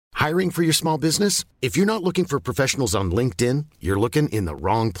Hiring for your small business? If you're not looking for professionals on LinkedIn, you're looking in the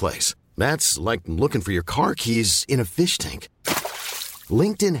wrong place. That's like looking for your car keys in a fish tank.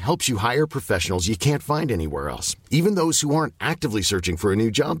 LinkedIn helps you hire professionals you can't find anywhere else, even those who aren't actively searching for a new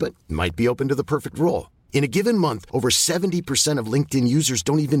job but might be open to the perfect role. In a given month, over 70% of LinkedIn users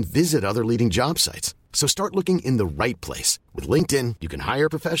don't even visit other leading job sites. So start looking in the right place. With LinkedIn, you can hire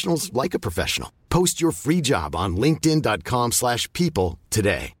professionals like a professional. Post your free job on linkedin.com/people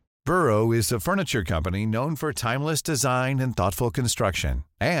today. Burrow is a furniture company known for timeless design and thoughtful construction,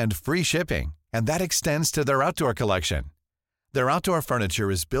 and free shipping, and that extends to their outdoor collection. Their outdoor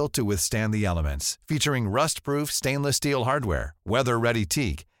furniture is built to withstand the elements, featuring rust-proof stainless steel hardware, weather-ready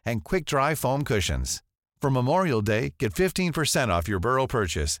teak, and quick-dry foam cushions. For Memorial Day, get 15% off your Burrow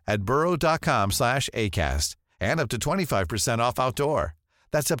purchase at burrow.com/ACAST and up to 25% off outdoor.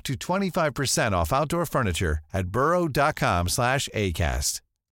 That's up to 25% off outdoor furniture at burrow.com/ACAST.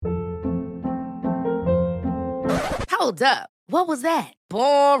 Hold up. What was that?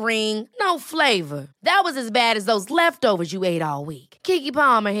 Boring. No flavor. That was as bad as those leftovers you ate all week. Keke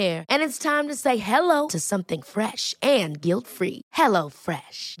Palmer here, and it's time to say hello to something fresh and guilt-free. Hello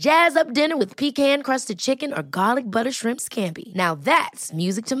Fresh. Jazz up dinner with pecan-crusted chicken or garlic butter shrimp scampi. Now that's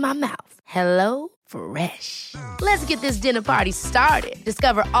music to my mouth. Hello Fresh. Let's get this dinner party started.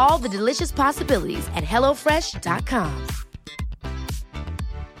 Discover all the delicious possibilities at hellofresh.com.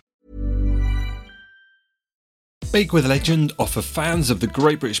 Bake with a Legend offer fans of the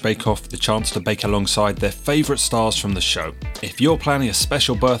Great British Bake Off the chance to bake alongside their favourite stars from the show. If you're planning a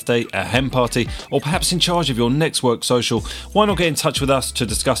special birthday, a hen party, or perhaps in charge of your next work social, why not get in touch with us to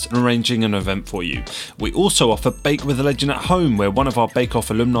discuss arranging an event for you? We also offer Bake with a Legend at Home, where one of our Bake Off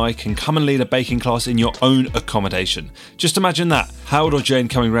alumni can come and lead a baking class in your own accommodation. Just imagine that, Howard or Jane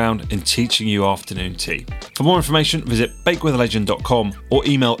coming round and teaching you afternoon tea. For more information, visit bakewithalegend.com or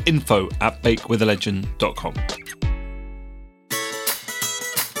email info@bakewithalegend.com.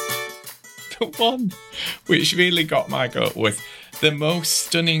 The one which really got my goat was the most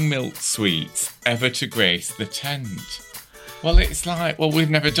stunning milk sweets ever to grace the tent. Well, it's like, well,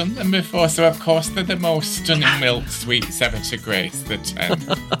 we've never done them before, so of course they're the most stunning milk sweets ever to grace the tent.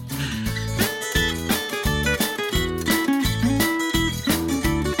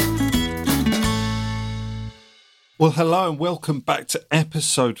 Well, hello and welcome back to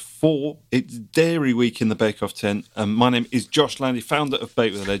episode 4. It's Dairy Week in the Bake Off tent. My name is Josh Landy, founder of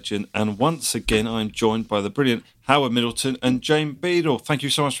Bake with a Legend, and once again I'm joined by the brilliant Howard Middleton and Jane Beadle. Thank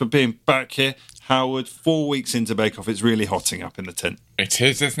you so much for being back here. Howard, 4 weeks into Bake Off, it's really hotting up in the tent. It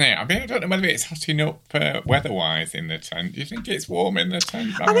is, isn't it? I mean, I don't know whether it's hotting up weather-wise in the tent. Do you think it's warm in the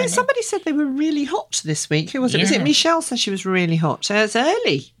tent? I think somebody said they were really hot this week. Who was it? Yeah. Was it Michelle said she was really hot? So it's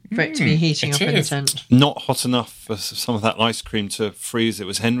early for it to be heating up in the tent. Not hot enough for some of that ice cream to freeze. It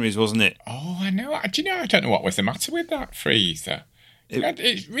was Henry's, wasn't it? Oh, I know. Do you know, I don't know what was the matter with that freezer.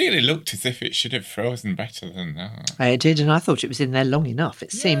 It really looked as if it should have frozen better than that. It did, and I thought it was in there long enough.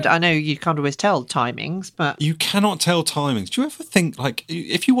 It seemed. I know you can't always tell timings, but... You cannot tell timings. Do you ever think, like,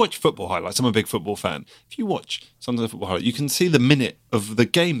 if you watch football highlights, I'm a big football fan, if you watch some of the football highlights, you can see the minute of the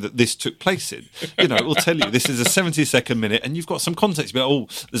game that this took place in. You know, it will tell you this is a 70-second minute, and you've got some context. You'll be like,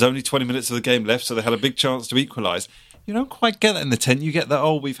 oh, there's only 20 minutes of the game left, so they had a big chance to equalise. You don't quite get that in the tent. You get that,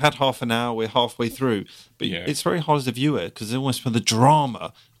 oh, we've had half an hour, we're halfway through. But It's very hard as a viewer because almost for the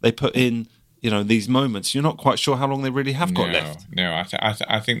drama they put in, you know, these moments, you're not quite sure how long they really have got left. No,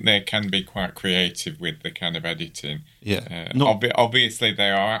 I think they can be quite creative with the kind of editing. Yeah. Obviously,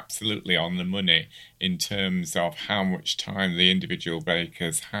 they are absolutely on the money in terms of how much time the individual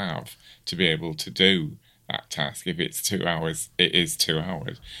bakers have to be able to do that task. If it's 2 hours, it is 2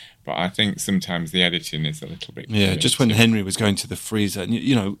 hours. But I think sometimes the editing is a little bit... Yeah, just when Henry was going to the freezer, and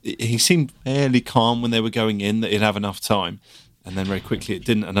you know, he seemed fairly calm when they were going in, that he'd have enough time. And then very quickly it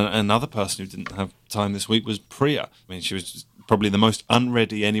didn't. And another person who didn't have time this week was Priya. I mean, she was probably the most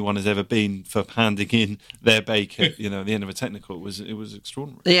unready anyone has ever been for handing in their bake at, you know, the end of a technical. It was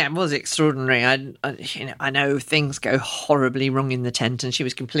extraordinary. Yeah, it was extraordinary. I know things go horribly wrong in the tent, and she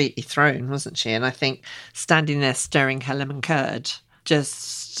was completely thrown, wasn't she? And I think standing there stirring her lemon curd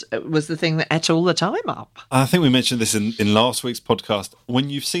just was the thing that ate all the time up. I think we mentioned this in last week's podcast.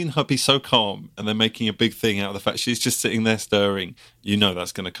 When you've seen her be so calm and they're making a big thing out of the fact she's just sitting there stirring, you know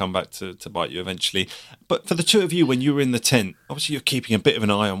that's going to come back to bite you eventually. But for the two of you, when you were in the tent, obviously you're keeping a bit of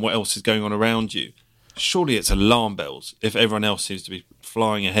an eye on what else is going on around you. Surely it's alarm bells if everyone else seems to be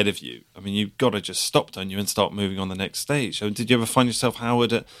flying ahead of you. I mean, you've got to just stop, don't you, and start moving on the next stage. So did you ever find yourself,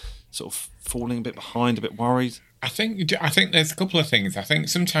 Howard, at sort of falling a bit behind, a bit worried? I think there's a couple of things. I think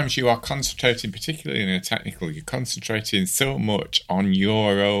sometimes you are concentrating, particularly in a technical, you're concentrating so much on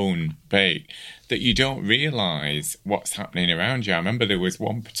your own bake that you don't realise what's happening around you. I remember there was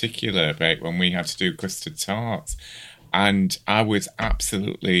one particular bake when we had to do custard tarts, and I was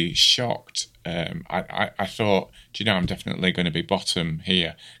absolutely shocked. I thought, do you know, I'm definitely going to be bottom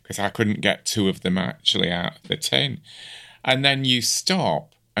here because I couldn't get two of them actually out of the tin. And then you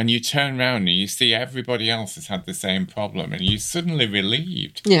stop and you turn around and you see everybody else has had the same problem and you're suddenly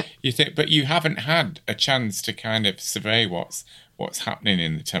relieved. Yeah. You think, but you haven't had a chance to kind of survey what's happening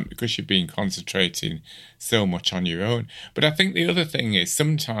in the tent because you've been concentrating so much on your own. But I think the other thing is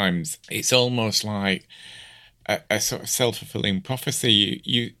sometimes it's almost like a sort of self-fulfilling prophecy.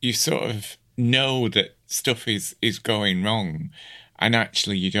 You sort of know that stuff is going wrong and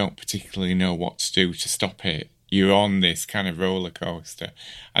actually you don't particularly know what to do to stop it. You're on this kind of roller coaster.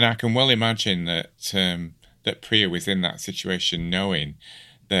 And I can well imagine that that Priya was in that situation knowing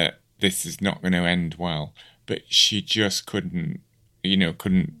that this is not going to end well, but she just couldn't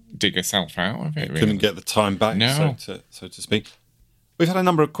dig herself out of it, really. Couldn't get the time back, no. so to speak. We've had a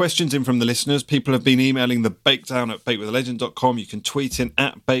number of questions in from the listeners. People have been emailing the bakedown at bakewithalegend.com. You can tweet in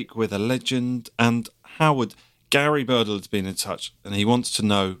at bakewithalegend. And Howard, Gary Birdle has been in touch and he wants to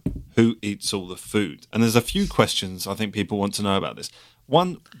know who eats all the food. And there's a few questions I think people want to know about this.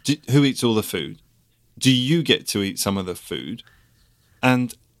 One, who eats all the food? Do you get to eat some of the food?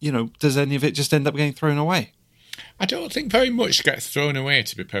 And, does any of it just end up getting thrown away? I don't think very much gets thrown away,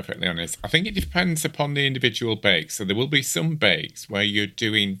 to be perfectly honest. I think it depends upon the individual bake. So there will be some bakes where you're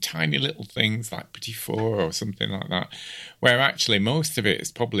doing tiny little things like petit four or something like that, where actually most of it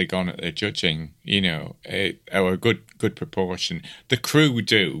has probably gone at the judging, or a good proportion. The crew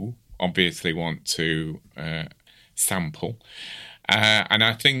do obviously want to sample. And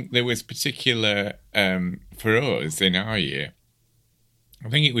I think there was particular, for us in our year, I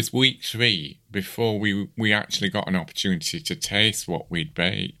think it was week 3 before we actually got an opportunity to taste what we'd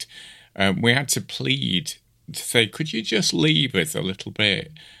baked. We had to plead to say, could you just leave us a little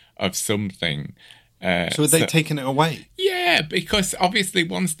bit of something? So they taken it away? Yeah, because obviously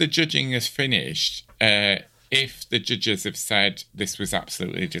once the judging is finished, if the judges have said this was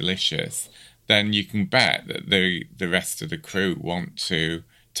absolutely delicious, then you can bet that the rest of the crew want to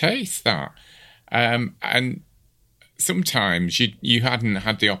taste that. And sometimes you hadn't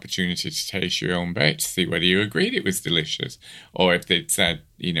had the opportunity to taste your own bake to see whether you agreed it was delicious, or if they'd said,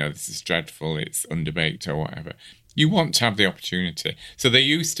 this is dreadful, it's underbaked or whatever. You want to have the opportunity. So they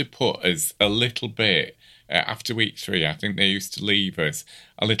used to put us a little bit, after week 3, I think they used to leave us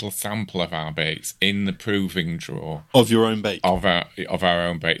a little sample of our bakes in the proving drawer. Of your own bake? Of our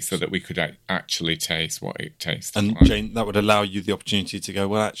own bake, so that we could actually taste what it tastes and like. Jane, that would allow you the opportunity to go,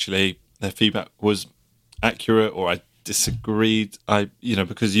 well, actually, their feedback was accurate, or I disagreed,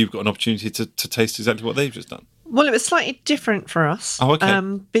 because you've got an opportunity to taste exactly what they've just done. Well, it was slightly different for us. Oh,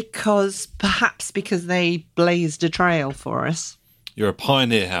 okay. Because they blazed a trail for us. You're a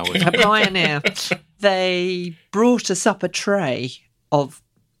pioneer, Howard. A pioneer. They brought us up a tray of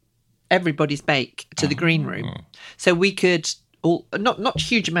everybody's bake to the green room. So we could, not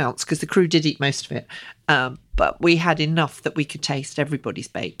huge amounts, because the crew did eat most of it, but we had enough that we could taste everybody's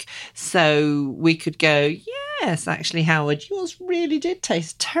bake. So we could go, yes, actually, Howard, yours really did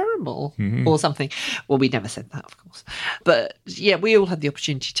taste terrible, or something. Well, we never said that, of course. But yeah, we all had the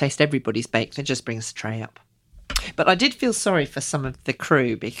opportunity to taste everybody's bake. They just bring us a tray up. But I did feel sorry for some of the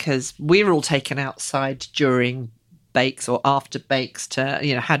crew because we were all taken outside during bakes or after bakes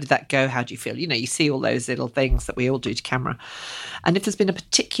to, how did that go? How do you feel? You see all those little things that we all do to camera. And if there's been a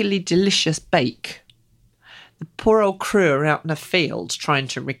particularly delicious bake, the poor old crew are out in a field trying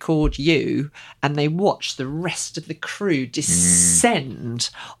to record you, and they watch the rest of the crew descend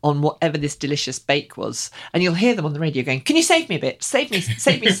on whatever this delicious bake was. And you'll hear them on the radio going, can you save me a bit? Save me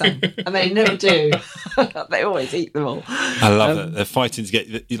some. And they never do. They always eat them all. I love it. They're fighting to get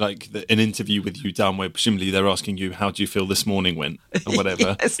an interview with you done where presumably they're asking you, how do you feel this morning went? Or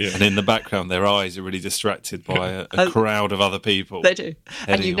whatever. Yes. And in the background, their eyes are really distracted by a crowd of other people. They do.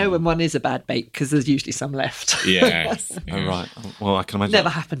 And you know when one is a bad bake because there's usually some left. Yes. Oh, right. Well, I can imagine. Never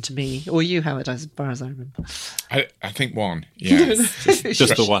happened to me or you, Howard, as far as I remember. I think one. Yes.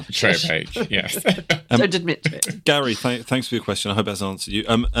 Just the one. Tray bake. Yes. Don't admit to it. Gary, thanks for your question. I hope that's answered you.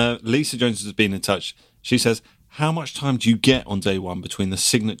 Lisa Jones has been in touch. She says, how much time do you get on day 1 between the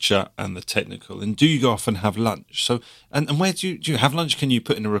signature and the technical? And do you go off and have lunch? So, and where do you have lunch? Can you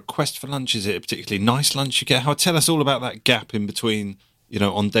put in a request for lunch? Is it a particularly nice lunch you get? Tell us all about that gap in between,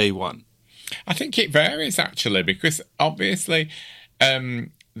 on day 1. I think it varies, actually, because obviously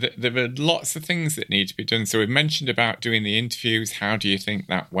there are lots of things that need to be done. So we've mentioned about doing the interviews. How do you think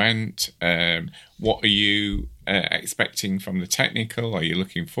that went? What are you expecting from the technical? Are you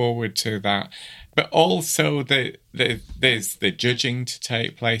looking forward to that? But also there's the judging to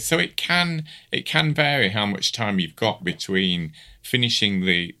take place. So it can vary how much time you've got between finishing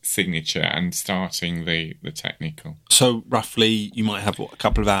the signature and starting the technical. So roughly you might have, a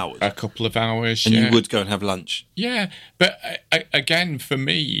couple of hours? A couple of hours, and yeah. you would go and have lunch? Yeah, but again, for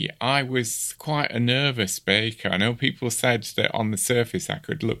me, I was quite a nervous baker. I know people said that on the surface I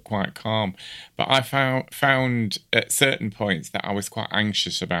could look quite calm, but I found at certain points that I was quite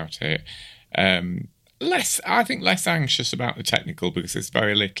anxious about it. Less anxious about the technical because there's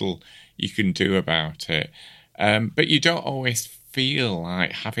very little you can do about it. But you don't always feel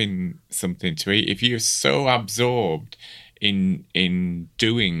like having something to eat if you're so absorbed in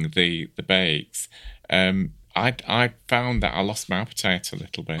doing the bakes. I found that I lost my appetite a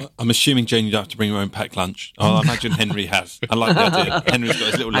little bit. I'm assuming, Jane, you don't have to bring your own packed lunch. I imagine Henry has. I like the idea. Henry's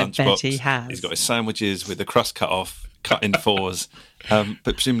got his little lunchbox. I bet he has. He's got his sandwiches with the crust cut off, cut in fours. But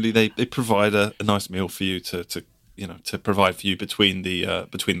presumably they provide a nice meal for you to provide for you between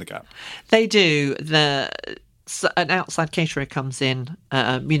the gap. They do. An outside caterer comes in,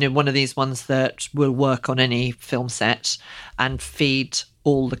 one of these ones that will work on any film set and feed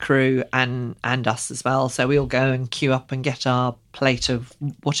all the crew and us as well. So we all go and queue up and get our plate of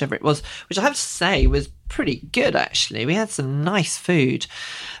whatever it was, which I have to say was pretty good, actually. We had some nice food,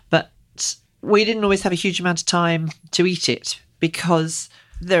 but we didn't always have a huge amount of time to eat it because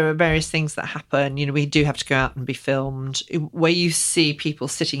there are various things that happen. We do have to go out and be filmed. Where you see people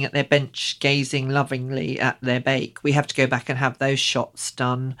sitting at their bench gazing lovingly at their bake, we have to go back and have those shots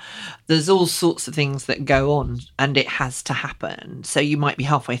done. There's all sorts of things that go on and it has to happen. So you might be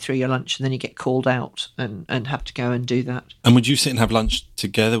halfway through your lunch and then you get called out and have to go and do that. And would you sit and have lunch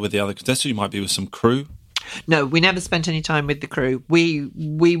together with the other contestants? You might be with some crew? No, we never spent any time with the crew. We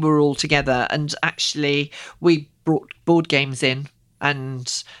were all together, and actually we brought board games in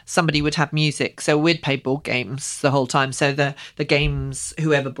and somebody would have music. So we'd play board games the whole time. So the games,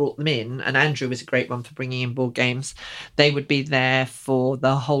 whoever brought them in, and Andrew was a great one for bringing in board games, they would be there for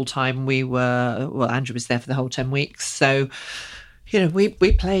the whole time Andrew was there for the whole 10 weeks. So, we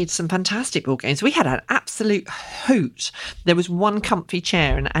played some fantastic board games. We had an absolute hoot. There was one comfy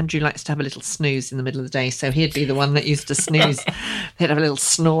chair, and Andrew likes to have a little snooze in the middle of the day, so he'd be the one that used to snooze. He'd have a little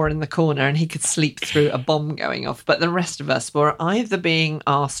snore in the corner, and he could sleep through a bomb going off. But the rest of us were either being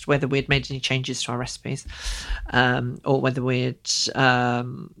asked whether we'd made any changes to our recipes, or whether we'd,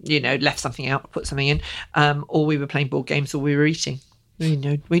 left something out, put something in, or we were playing board games, or we were eating.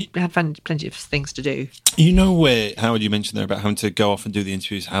 We had plenty of things to do. Where, Howard, you mentioned there about having to go off and do the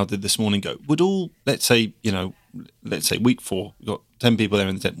interviews. How did this morning go? Would all, let's say week 4, you've got 10 people there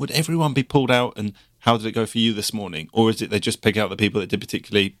in the tent, would everyone be pulled out, and how did it go for you this morning? Or is it they just pick out the people that did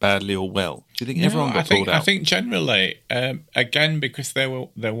particularly badly or well? Do you think everyone got pulled out? I think generally, again, because they're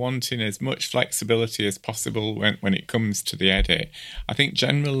wanting as much flexibility as possible when it comes to the edit, I think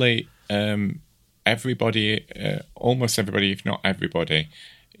generally everybody, almost everybody, if not everybody,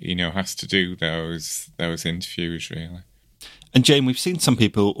 has to do those interviews, really. And Jane, we've seen some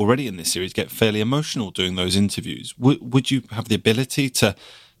people already in this series get fairly emotional doing those interviews. Would you have the ability to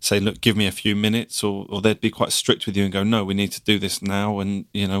say, look, give me a few minutes, or they'd be quite strict with you and go, no, we need to do this now, and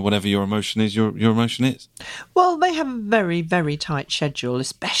whatever your emotion is, your emotion is? Well, they have a very, very tight schedule,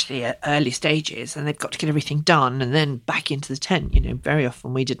 especially at early stages, and they've got to get everything done and then back into the tent. Very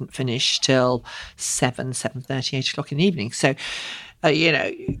often we didn't finish till 7:30, 8 o'clock in the evening. So, they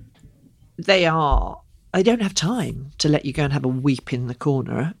don't have time to let you go and have a weep in the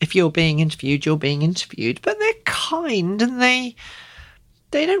corner. If you're being interviewed, you're being interviewed. But they're kind, and they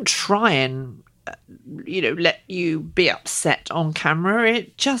don't try and, let you be upset on camera.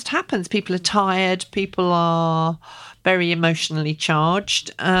 It just happens. People are tired. People are very emotionally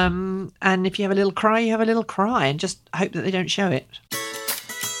charged. And if you have a little cry, you have a little cry, and just hope that they don't show it.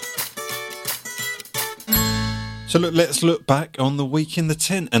 So let's look back on the week in the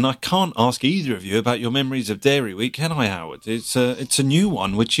tent, and I can't ask either of you about your memories of Dairy Week, can I, Howard? It's a new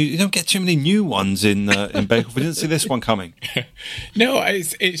one, which you don't get too many new ones in Bake Off. We didn't see this one coming. No,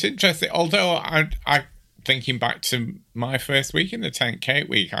 it's interesting. Although I thinking back to my first week in the tent, Cake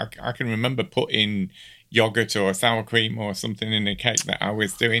Week, I can remember putting yogurt or sour cream or something in a cake that I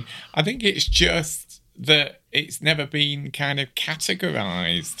was doing. I think it's just that it's never been kind of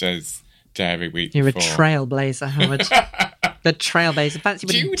categorised as Dairy Week. You're before. A trailblazer, Howard. The trailblazer. Fancy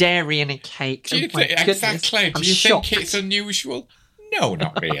putting dairy in a cake. Do you think, exactly. Do you think it's unusual? No,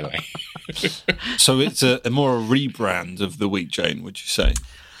 not really. So it's a more a rebrand of the week, Jane, would you say?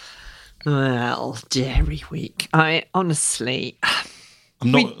 Well, Dairy Week. I honestly...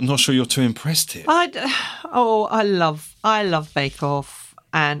 I'm not sure you're too impressed here. I love Bake Off,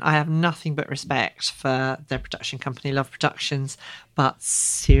 and I have nothing but respect for their production company, Love Productions. But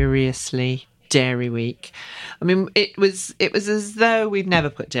seriously, Dairy Week. I mean, it was as though we've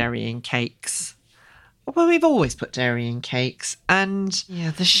never put dairy in cakes. Well, we've always put dairy in cakes. And yeah,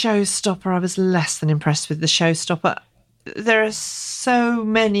 the showstopper, I was less than impressed with the showstopper. There are so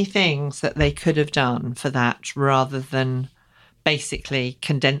many things that they could have done for that rather than basically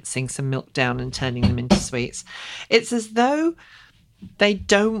condensing some milk down and turning them into sweets. It's as though they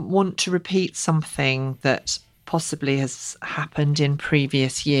don't want to repeat something that possibly has happened in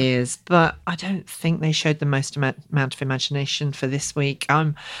previous years, but I don't think they showed the most amount of imagination for this week.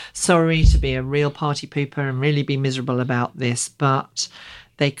 I'm sorry to be a real party pooper and really be miserable about this, but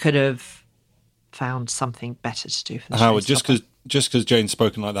they could have found something better to do for the Howard, showstopper. just because Jane's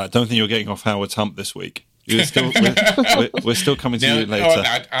spoken like that, I don't think you're getting off Howard's hump this week. We're still coming to you later.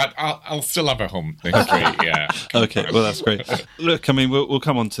 I'll still have a hump this week, yeah. Okay, well, that's great. Look, I mean, we'll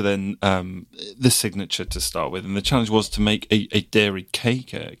come on to then the signature to start with. And the challenge was to make a dairy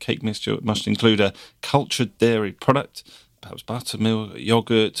cake. A cake mixture must include a cultured dairy product, perhaps buttermilk,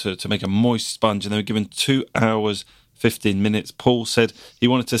 yogurt, to make a moist sponge. And they were given 2 hours, 15 minutes. Paul said he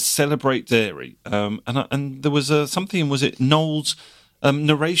wanted to celebrate dairy. And there was something, was it Noel's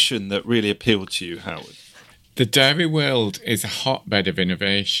narration that really appealed to you, Howard? The dairy world is a hotbed of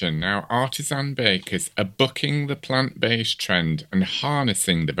innovation. Now, artisan bakers are bucking the plant-based trend and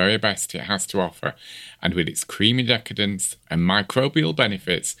harnessing the very best it has to offer. And with its creamy decadence and microbial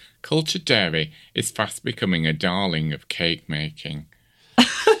benefits, cultured dairy is fast becoming a darling of cake making.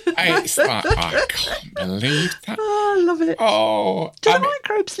 It's like, I can't believe that. Oh, I love it. Oh, Do the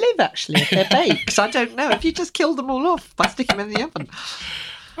microbes live, actually, if they're baked? I don't know. If you just kill them all off by sticking them in the oven.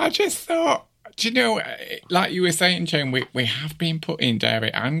 I just thought, do you know, like you were saying, Jane, we have been putting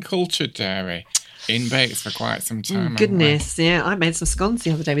dairy and cultured dairy in bakes for quite some time. Goodness, yeah. I made some scones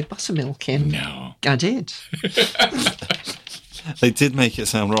the other day with buttermilk in. No. I did. They did make it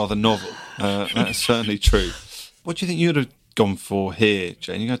sound rather novel. That's certainly true. What do you think you'd have gone for here,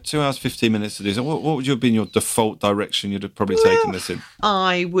 Jane? You got 2 hours, 15 minutes to do so. What would you have been your default direction you'd have probably taken this in?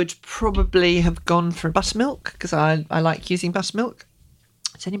 I would probably have gone for buttermilk because I like using buttermilk.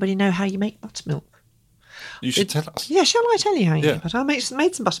 Does anybody know how you make buttermilk? You should tell us. Yeah, shall I tell you how you Yeah. make butter? I made some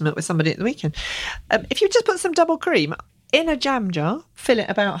buttermilk with somebody at the weekend. If you just put some double cream in a jam jar, fill it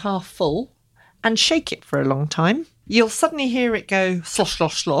about half full, and shake it for a long time, you'll suddenly hear it go slosh,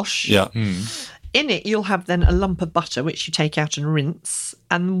 slosh, slosh. Yeah. In it, you'll have then a lump of butter, which you take out and rinse,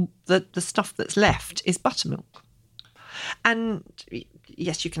 and the stuff that's left is buttermilk. And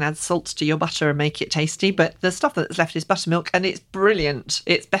yes, you can add salt to your butter and make it tasty, but the stuff that's left is buttermilk, and it's brilliant.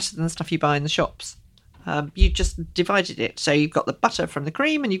 It's better than the stuff you buy in the shops. You just divided it. So you've got the butter from the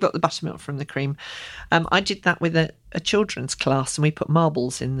cream and you've got the buttermilk from the cream. I did that with a children's class, and we put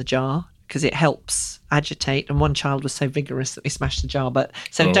marbles in the jar because it helps agitate. And one child was so vigorous that we smashed the jar. But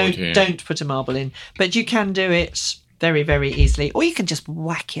so don't put a marble in. But you can do it very, very easily. Or you can just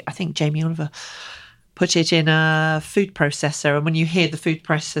whack it. I think Jamie Oliver put it in a food processor, and when you hear the food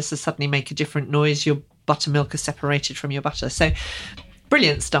processor suddenly make a different noise, your buttermilk is separated from your butter. So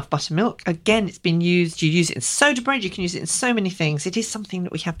brilliant stuff, buttermilk. Again, it's been used. You use it in soda bread. You can use it in so many things. It is something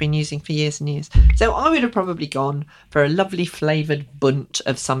that we have been using for years and years. So I would have probably gone for a lovely flavoured bunt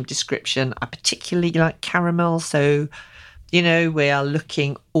of some description. I particularly like caramel. So, you know, we are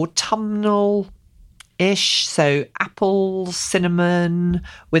looking autumnal-ish. So apples, cinnamon,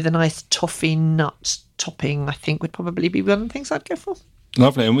 with a nice toffee nut topping, I think would probably be one of the things I'd go for.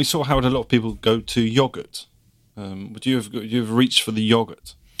 Lovely. And we saw how a lot of people go to yoghurt. Would you have reached for the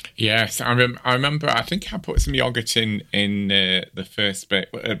yoghurt? Yes, I remember. I think I put some yoghurt in the first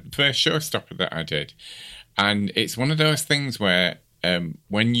showstopper that I did, and it's one of those things where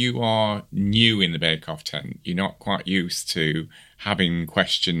when you are new in the Bake Off tent, you're not quite used to having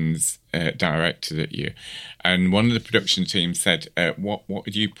questions directed at you. And one of the production team said, "What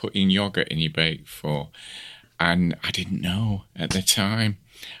would you put in yoghurt in your bake for?" And I didn't know at the time,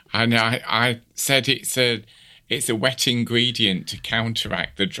 and I said it's a wet ingredient to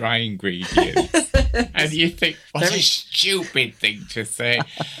counteract the dry ingredients. And you think, what a stupid thing to say.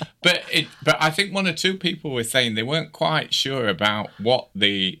 But I think one or two people were saying they weren't quite sure about what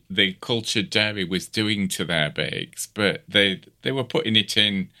the cultured dairy was doing to their bakes, but they were putting it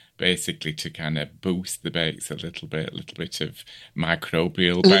in basically to kind of boost the bakes a little bit of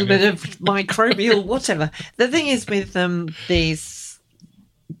microbial benefit. A little bit of microbial whatever. The thing is with these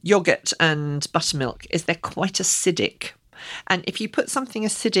yogurt and buttermilk is they're quite acidic. And if you put something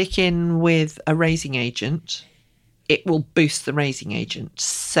acidic in with a raising agent, it will boost the raising agent.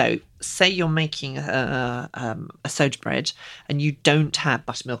 So say you're making a soda bread and you don't have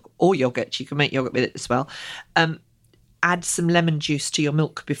buttermilk or yogurt, you can make yogurt with it as well. Add some lemon juice to your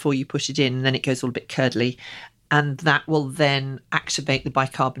milk before you put it in, and then it goes all a bit curdly. And that will then activate the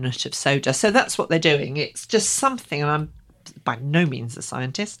bicarbonate of soda. So that's what they're doing. It's just something, and I'm by no means a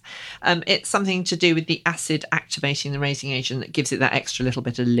scientist. It's something to do with the acid activating the raising agent that gives it that extra little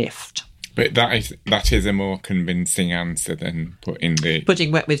bit of lift. But that is a more convincing answer than putting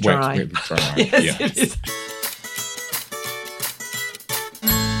wet with dry. Wet with dry. Yes, it is.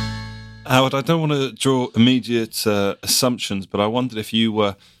 Howard, I don't want to draw immediate assumptions, but I wondered if you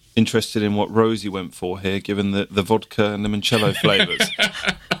were interested in what Rosie went for here, given the vodka and limoncello flavours.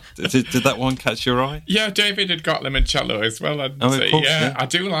 Did that one catch your eye? Yeah, David had got limoncello as well. Of course, yeah. I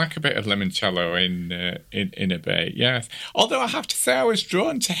do like a bit of limoncello in a bait, yes. Although I have to say I was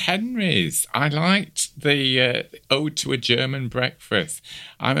drawn to Henry's. I liked the Ode to a German Breakfast.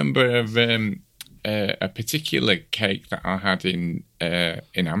 I remember of a particular cake that I had in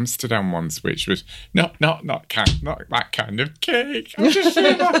Amsterdam once, which was not that kind of cake. I'm just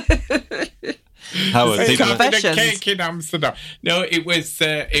saying that. Howard, a cake in Amsterdam. No, it was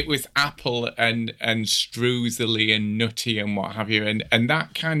apple and streusely and nutty and what have you, and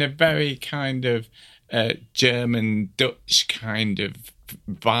that kind of very kind of German Dutch kind of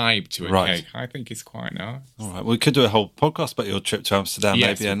vibe to a cake. I think is quite nice. All right, we could do a whole podcast about your trip to Amsterdam,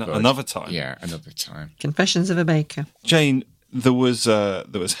 maybe another time. Yeah, another time. Confessions of a Baker. Jane, there was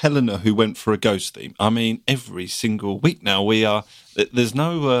Helena who went for a ghost theme. I mean, every single week now there's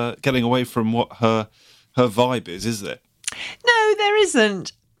no getting away from what her vibe is there? No, there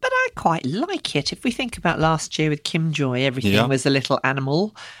isn't. But I quite like it. If we think about last year with Kim Joy, everything was a little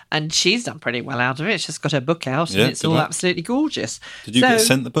animal, and she's done pretty well out of it. She's got her book out, and it's all absolutely gorgeous. Did you get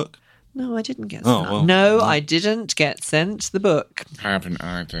sent the book? No, I didn't get sent. I didn't get sent the book. I haven't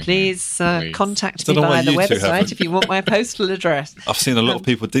either. Please contact me via the website if you want my postal address. I've seen a lot of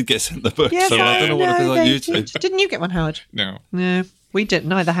people did get sent the book, so I don't know what it is like you two. Didn't you get one, Howard? No. We didn't.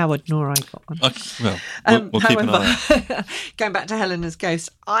 Neither Howard nor I got one. We'll keep an eye out. Going back to Helena's ghost,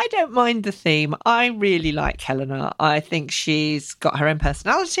 I don't mind the theme. I really like Helena. I think she's got her own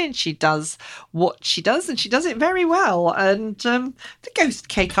personality and she does what she does, and she does it very well. And the ghost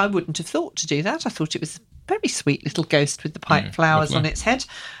cake, I wouldn't have thought to do that. I thought it was a very sweet little ghost with the pipe flowers on its head.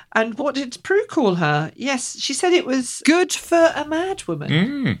 And what did Prue call her? Yes, she said it was good for a mad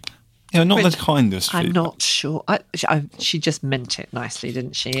woman. Yeah, not the kindest. I'm not sure. She just meant it nicely,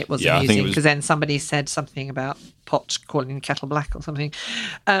 didn't she? It was amusing because then somebody said something about pot calling the kettle black or something.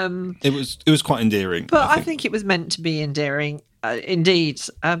 It was quite endearing. But I think it was meant to be endearing, indeed.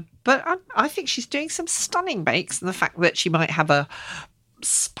 But I think she's doing some stunning bakes, and the fact that she might have a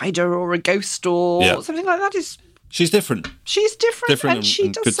spider or a ghost or something like that is. She's different. She's different and she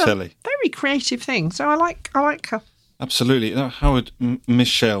and does some very creative things. So I like her. Absolutely. Now, Howard,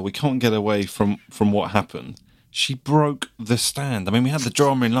 Michelle, we can't get away from what happened. She broke the stand. I mean, we had the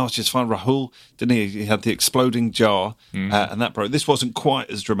drama in last year's final. Rahul, didn't he? He had the exploding jar, and that broke. This wasn't quite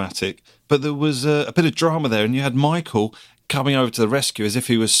as dramatic, but there was a bit of drama there, and you had Michael coming over to the rescue as if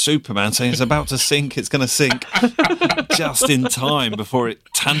he was Superman, saying it's about to sink, it's going to sink, just in time before it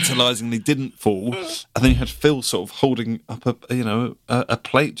tantalisingly didn't fall. And then you had Phil sort of holding up a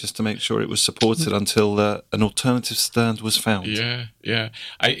plate just to make sure it was supported until an alternative stand was found. Yeah.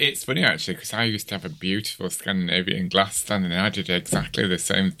 It's funny actually, because I used to have a beautiful Scandinavian glass stand, and I did exactly the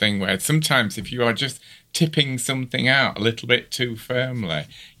same thing, where sometimes if you are just tipping something out a little bit too firmly,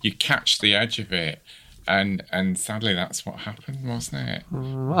 you catch the edge of it. And sadly, that's what happened, wasn't it?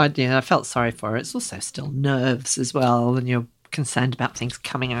 I felt sorry for her. It's also still nerves as well, and you're concerned about things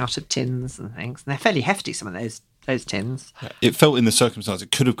coming out of tins and things. And they're fairly hefty, some of those tins. It felt in the circumstance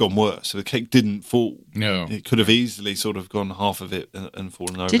it could have gone worse. So the cake didn't fall. No. It could have easily sort of gone half of it and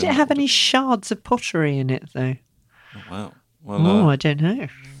fallen over. Did it have any shards of pottery in it, though? Oh, wow. Well, I don't know.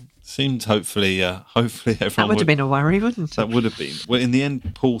 Seemed hopefully everyone that would have been a worry, wouldn't it? That would have been. Well, in the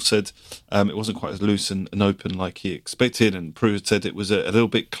end, Paul said it wasn't quite as loose and open like he expected, and Prue said it was a little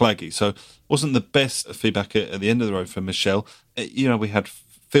bit claggy. So wasn't the best feedback at the end of the road for Michelle. We had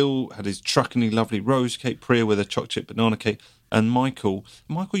Phil had his truckingly lovely rose cake, Priya with a chocolate chip banana cake, and Michael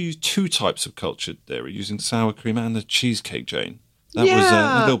used two types of cultured dairy, using sour cream and a cheesecake, Jane. That was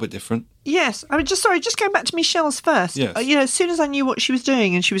a little bit different. Yes. I mean, just going back to Michelle's first. Yes. As soon as I knew what she was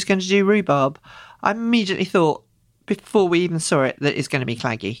doing and she was going to do rhubarb, I immediately thought, before we even saw it, that it's going to be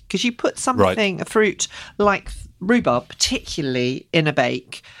claggy. Because you put something, a fruit like rhubarb, particularly in a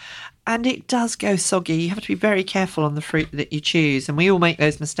bake. And it does go soggy. You have to be very careful on the fruit that you choose. And we all make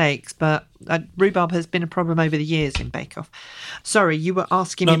those mistakes. But rhubarb has been a problem over the years in Bake Off. Sorry, you were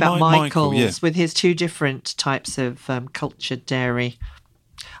asking me about Michael's with his two different types of cultured dairy.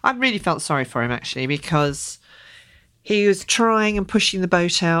 I really felt sorry for him, actually, because he was trying and pushing the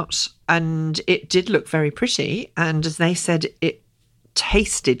boat out. And it did look very pretty. And as they said, it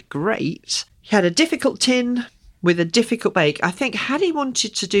tasted great. He had a difficult tin with a difficult bake. I think had he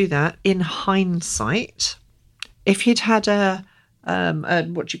wanted to do that in hindsight, if he'd had a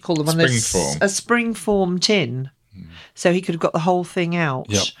what do you call them? A spring form tin, so he could have got the whole thing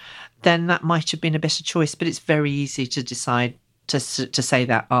out, then that might have been a better choice. But it's very easy to decide to say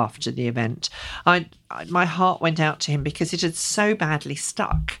that after the event. My heart went out to him because it had so badly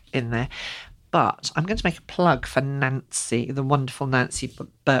stuck in there. But I'm going to make a plug for Nancy, the wonderful Nancy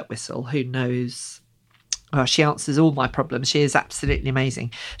Birtwistle, who knows. Oh, she answers all my problems. She is absolutely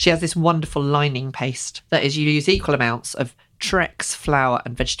amazing. She has this wonderful lining paste that is, you use equal amounts of Trex, flour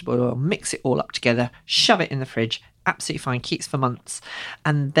and vegetable oil, mix it all up together, shove it in the fridge, absolutely fine, keeps for months,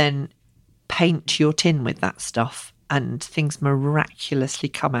 and then paint your tin with that stuff and things miraculously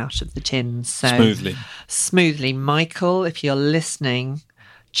come out of the tin. So smoothly. Michael, if you're listening,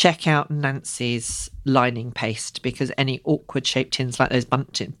 check out Nancy's lining paste, because any awkward shaped tins like those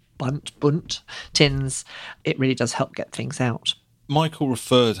bunt tins, it really does help get things out. Michael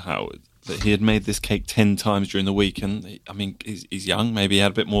referred, Howard, that he had made this cake 10 times during the week, and I mean, he's young, maybe he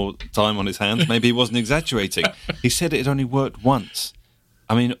had a bit more time on his hands, maybe he wasn't exaggerating. He said it had only worked once.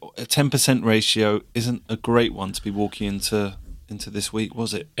 I mean, a 10% ratio isn't a great one to be walking into this week,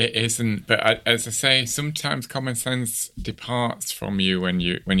 was it? It isn't, but as I say, sometimes common sense departs from you when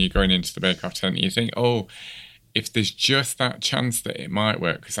you're going into the bake-off tent. You think, oh, if there's just that chance that it might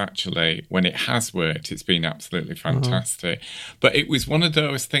work, because actually when it has worked, it's been absolutely fantastic. But it was one of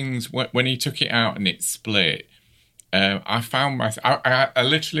those things when he took it out and it split, I found myself, I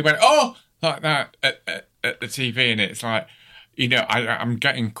literally went, oh, like that at the TV, and it's like, you know, I'm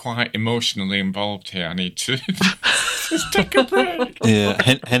getting quite emotionally involved here. I need to just take a break.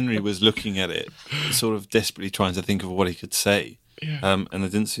 Yeah, Henry was looking at it, sort of desperately trying to think of what he could say. Yeah. And there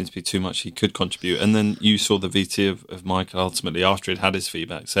didn't seem to be too much he could contribute. And then you saw the VT of Mike ultimately after he'd had his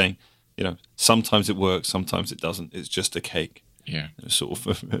feedback saying, you know, sometimes it works, sometimes it doesn't. It's just a cake. Yeah. It was sort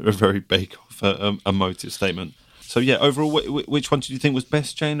of a very bake-off, emotive statement. So, yeah, overall, which one did you think was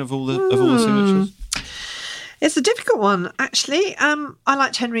best, Jane, of all the signatures? It's a difficult one, actually. I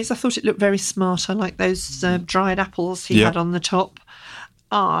liked Henry's. I thought it looked very smart. I like those dried apples he had on the top.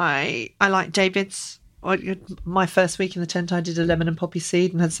 I like David's. My first week in the tent, I did a lemon and poppy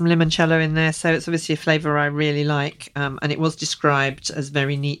seed and had some limoncello in there. So it's obviously a flavour I really like. And it was described as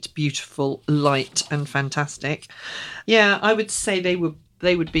very neat, beautiful, light and fantastic. Yeah, I would say they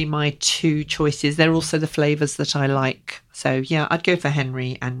would be my two choices. They're also the flavours that I like. So, yeah, I'd go for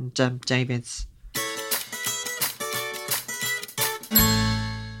Henry and David's.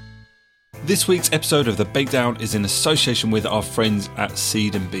 This week's episode of The Bakedown is in association with our friends at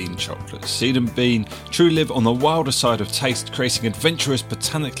Seed and Bean Chocolate. Seed and Bean truly live on the wilder side of taste, creating adventurous,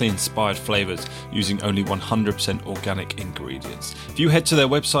 botanically inspired flavours using only 100% organic ingredients. If you head to their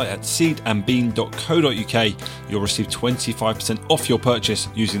website at seedandbean.co.uk, you'll receive 25% off your purchase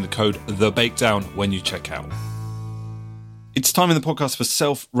using the code THEBakedown when you check out. It's time in the podcast for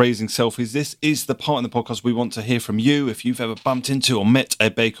self-raising selfies. This is the part in the podcast we want to hear from you if you've ever bumped into or met a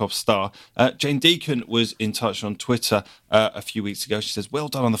Bake-Off star. Jane Deacon was in touch on Twitter a few weeks ago. She says, well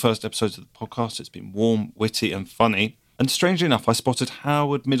done on the first episodes of the podcast. It's been warm, witty and funny. And strangely enough, I spotted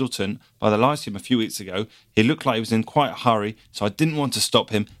Howard Middleton by the Lyceum a few weeks ago. He looked like he was in quite a hurry, so I didn't want to stop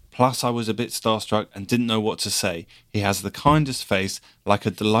him. Plus, I was a bit starstruck and didn't know what to say. He has the kindest face, like a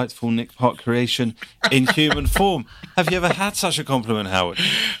delightful Nick Park creation in human form. Have you ever had such a compliment, Howard?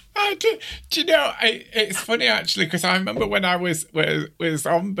 I do. Do you know, it's funny, actually, because I remember when I was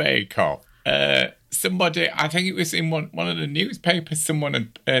on Bake Off, somebody, I think it was in one of the newspapers,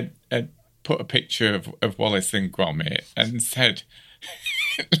 someone had put a picture of Wallace and Gromit and said...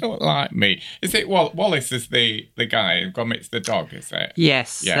 Not like me. Is it Wallace is the guy and Gromit's the dog, is it?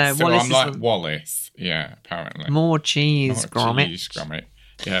 Yes. Yes. So Wallace I'm like Wallace. Yeah, apparently. More cheese, Gromit. Cheese, Gromit.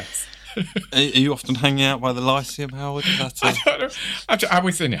 Yes. Are you often hanging out by the Lyceum, Howard? I don't know. I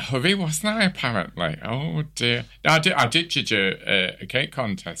was in a hurry, wasn't I, apparently? Oh, dear. I did judge a cake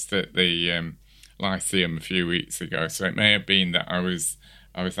contest at the Lyceum a few weeks ago, so it may have been that I was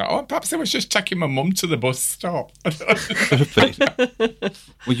I was like, oh, perhaps I was just taking my mum to the bus stop.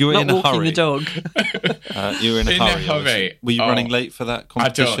 Well, you were Not in a walking hurry. the dog. You were in a In a hurry. hurry. obviously. Were you running late for that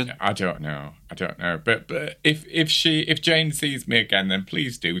competition? I don't know. But if Jane sees me again, then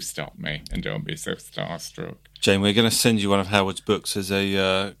please do stop me and don't be so starstruck. Jane, we're going to send you one of Howard's books as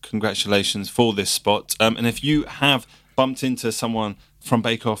a congratulations for this spot. And if you have bumped into someone from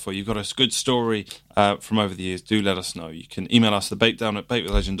Bake Off or you've got a good story from over the years, do let us know. You can email us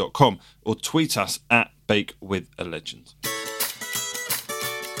thebakedown@bakewithalegend.com or tweet us at bakewithalegend.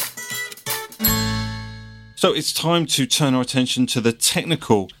 So it's time to turn our attention to the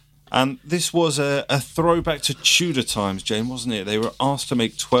technical. And this was a throwback to Tudor times, Jane, wasn't it? They were asked to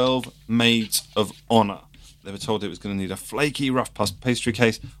make 12 Maids of Honour. They were told it was going to need a flaky, rough pastry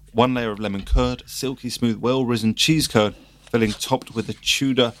case, 1 layer of lemon curd, silky smooth, well-risen cheese curd, filling topped with a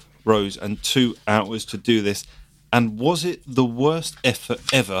Tudor rose, and 2 hours to do this. And was it the worst effort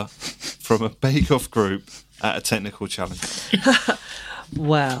ever from a bake-off group at a technical challenge?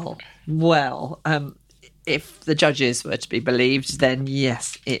 Well, if the judges were to be believed, then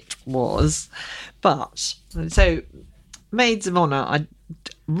yes, it was. But, so, Maids of Honour,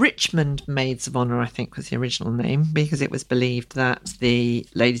 Richmond Maids of Honour, I think, was the original name, because it was believed that the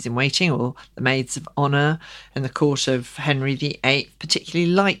ladies-in-waiting, or the Maids of Honour in the court of Henry VIII, particularly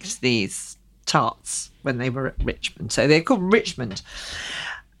liked these tarts when they were at Richmond. So they're called Richmond.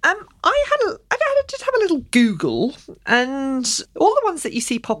 I did have a little Google, and all the ones that you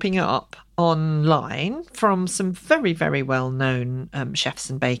see popping up online from some very, very well-known chefs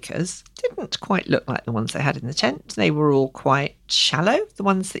and bakers didn't quite look like the ones they had in the tent. They were all quite shallow, the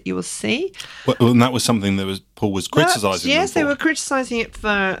ones that you will see. Well, and that was something that Paul was criticising. Yes, they were criticising it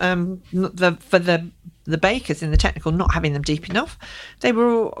for the bakers in the technical not having them deep enough. They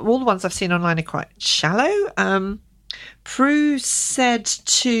were all the ones I've seen online are quite shallow. Prue said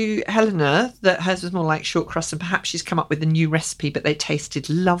to Helena that hers was more like short crust, and perhaps she's come up with a new recipe, but they tasted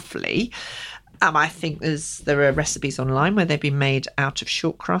lovely. I think there are recipes online where they've been made out of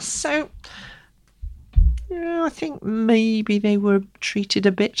short crust, so I think maybe they were treated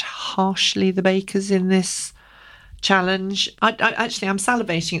a bit harshly, the bakers, in this challenge. I'm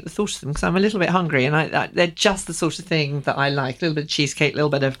salivating at the thought of them because I'm a little bit hungry, and they're just the sort of thing that I like. A little bit of cheesecake, a little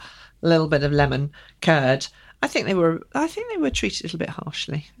bit of lemon curd. I think they were treated a little bit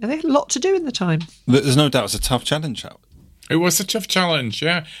harshly. And they had a lot to do in the time. There's no doubt it's a tough challenge, Howard. It was a tough challenge,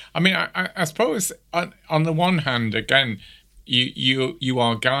 yeah. I mean, I suppose on the one hand, again, you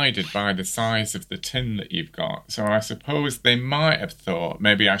are guided by the size of the tin that you've got. So I suppose they might have thought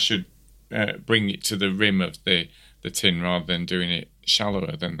maybe I should bring it to the rim of the tin rather than doing it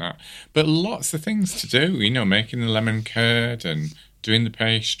shallower than that. But lots of things to do, making the lemon curd and doing the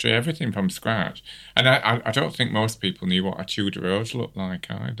pastry, everything from scratch. And I don't think most people knew what a Tudor rose looked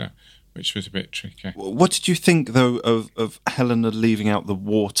like either, which was a bit tricky. What did you think, though, of Helena leaving out the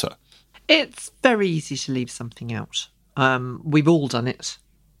water? It's very easy to leave something out. We've all done it.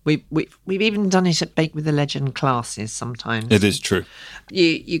 We've even done it at Bake with a Legend classes sometimes. It is true.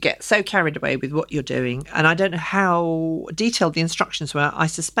 You get so carried away with what you're doing, and I don't know how detailed the instructions were. I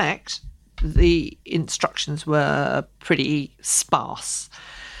suspect the instructions were pretty sparse.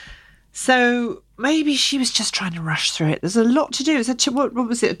 So maybe she was just trying to rush through it. There's a lot to do. What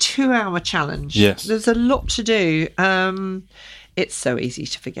was it, a 2-hour challenge? Yes. There's a lot to do. It's so easy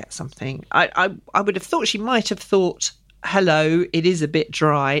to forget something. I would have thought she might have thought, hello, it is a bit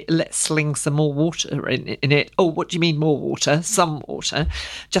dry. Let's sling some more water in it. Oh, what do you mean more water? Some water.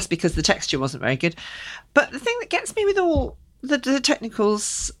 Just because the texture wasn't very good. But the thing that gets me with all the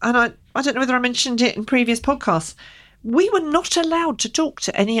technicals, and I don't know whether I mentioned it in previous podcasts, we were not allowed to talk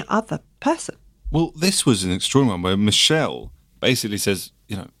to any other person. Well, this was an extraordinary one where Michelle basically says,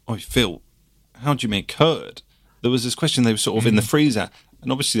 "Oh, Phil, how do you make curd?" There was this question, they were sort of in the freezer,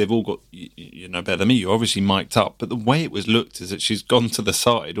 and obviously they've all got, better than me, you're obviously mic'd up, but the way it was looked is that she's gone to the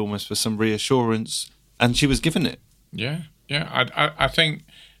side almost for some reassurance, and she was given it. Yeah. I think,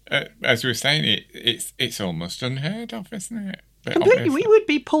 as we were saying, it's almost unheard of, isn't it? But completely. obviously, We would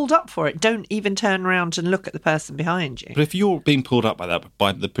be pulled up for it. Don't even turn around and look at the person behind you. But if you're being pulled up by that,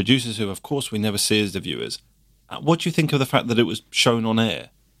 by the producers who, of course, we never see as the viewers, what do you think of the fact that it was shown on air?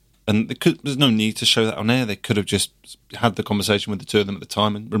 And there's no need to show that on air. They could have just had the conversation with the two of them at the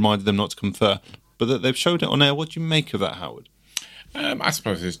time and reminded them not to confer. But that they've showed it on air. What do you make of that, Howard? I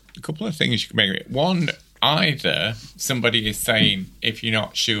suppose there's a couple of things you can make of it. One, either somebody is saying, if you're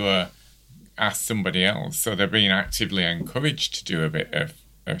not sure, ask somebody else. So they're being actively encouraged to do a bit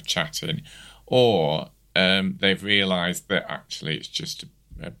of chatting. Or they've realised that actually it's just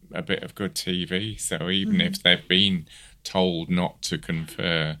a bit of good TV. So even if they've been told not to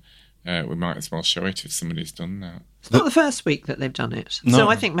confer, we might as well show it if somebody's done that. It's not the first week that they've done it. No. So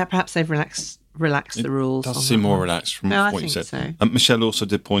I think perhaps they've relaxed the rules. It does seem more relaxed from No, I what you think said. so. Michelle also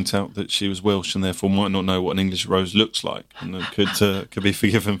did point out that she was Welsh and therefore might not know what an English rose looks like, and could be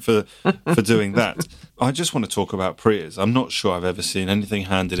forgiven for doing that. I just want to talk about Priya's. I'm not sure I've ever seen anything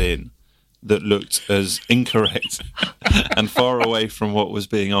handed in that looked as incorrect and far away from what was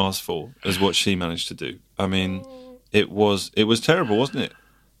being asked for as what she managed to do. I mean, it was terrible, wasn't it?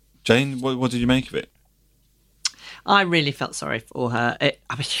 Jane, what did you make of it? I really felt sorry for her. It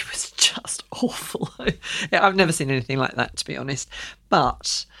was just awful. I've never seen anything like that, to be honest.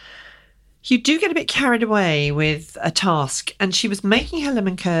 But you do get a bit carried away with a task. And she was making her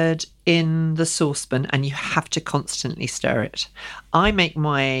lemon curd in the saucepan, and you have to constantly stir it. I make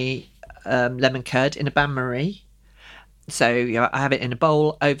my lemon curd in a bain-marie. So I have it in a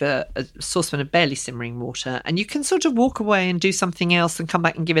bowl over a saucepan of barely simmering water, and you can sort of walk away and do something else and come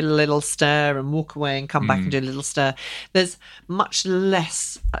back and give it a little stir and walk away and come back and do a little stir. There's much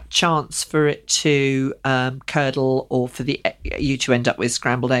less chance for it to curdle or for you to end up with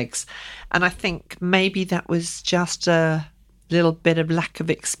scrambled eggs. And I think maybe that was just a little bit of lack of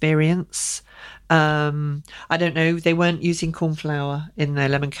experience. I don't know. They weren't using corn flour in their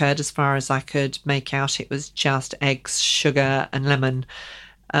lemon curd as far as I could make out. It was just eggs, sugar and lemon.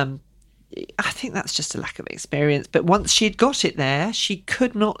 I think that's just a lack of experience. But once she'd got it there, she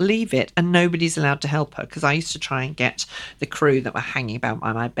could not leave it, and nobody's allowed to help her, because I used to try and get the crew that were hanging about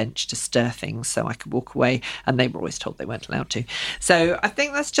by my bench to stir things so I could walk away, and they were always told they weren't allowed to. So I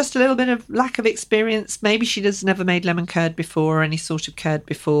think that's just a little bit of lack of experience. Maybe she has never made lemon curd before or any sort of curd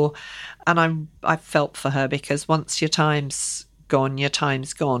before, and I felt for her, because once your time's gone, your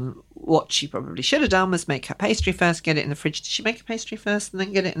time's gone. What she probably should have done was make her pastry first, get it in the fridge. Did she make a pastry first and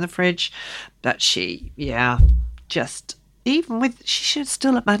then get it in the fridge? But she should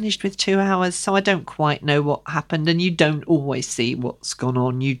still have managed with 2 hours. So I don't quite know what happened. And you don't always see what's gone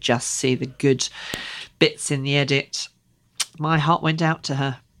on. You just see the good bits in the edit. My heart went out to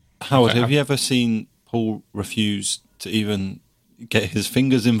her. Howard, have you ever seen Paul refuse to even get his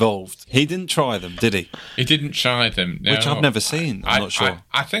fingers involved? He didn't try them, did he? He didn't try them, no. Which I've never seen. I'm not sure.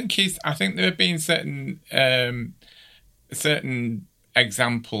 I think there have been certain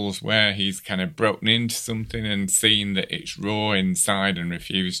examples where he's kind of broken into something and seen that it's raw inside and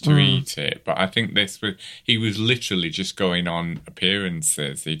refused to eat it. But I think he was literally just going on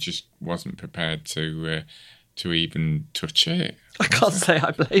appearances. He just wasn't prepared to even touch it. I can't say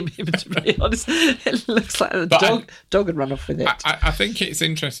I blame him, to be honest. It looks like a dog had run off with it. I think it's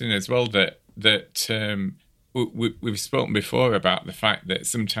interesting as well that we've spoken before about the fact that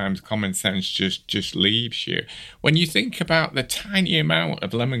sometimes common sense just leaves you. When you think about the tiny amount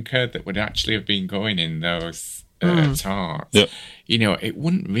of lemon curd that would actually have been going in those tarts, it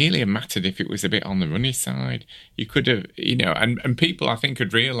wouldn't really have mattered if it was a bit on the runny side. You could have, and people I think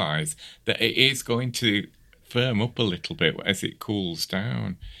could realise that it is going to firm up a little bit as it cools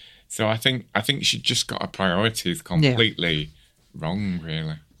down. So I think she just got her priorities completely wrong,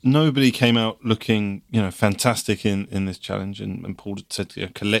 really. Nobody came out looking, fantastic in this challenge, and Paul said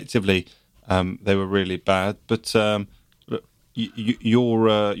collectively they were really bad. But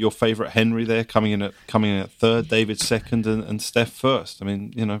your favourite Henry there coming in at third, David second, and Steph first. I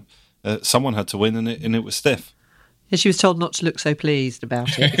mean, someone had to win, and it was Steph. Yeah, she was told not to look so pleased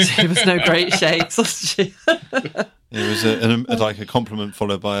about it. It was no great shakes, wasn't she? It was like a compliment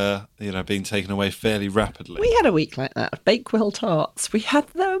followed by being taken away fairly rapidly. We had a week like that. Bakewell tarts. We had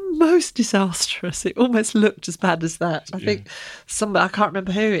the most disastrous. It almost looked as bad as that. I think I can't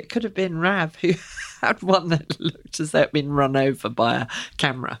remember who. It could have been Rav, who had one that looked as though it'd been run over by a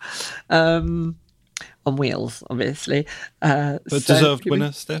camera. On wheels, obviously. But deserved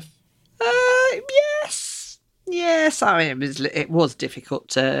winner, Steph? Yes, I mean, it was difficult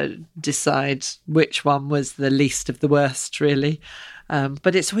to decide which one was the least of the worst, really.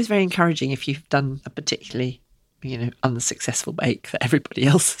 But it's always very encouraging if you've done a particularly, unsuccessful bake that everybody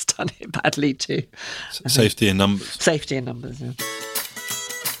else has done it badly too. Safety in numbers. Safety in numbers, yeah.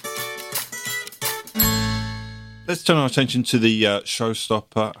 Let's turn our attention to the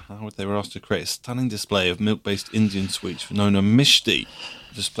showstopper. Howard, they were asked to create a stunning display of milk-based Indian sweets known as mishti.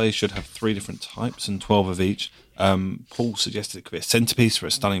 The display should have 3 different types and 12 of each. Paul suggested it could be a centrepiece for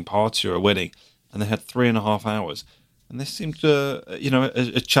a stunning party or a wedding, and they had 3.5 hours. And this seemed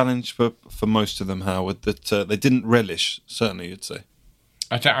a challenge for most of them, Howard, that they didn't relish, certainly you'd say.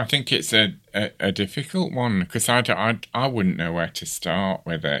 I think it's a difficult one because I wouldn't know where to start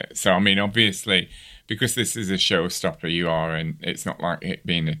with it. So, I mean, obviously, because this is a showstopper, you are, and it's not like it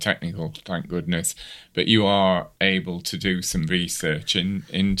being a technical, thank goodness, but you are able to do some research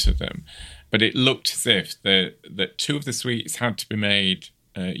into them. But it looked as if that two of the sweets had to be made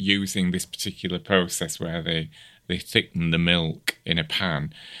using this particular process where they thicken the milk in a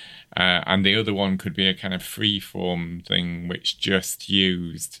pan. And the other one could be a kind of free-form thing which just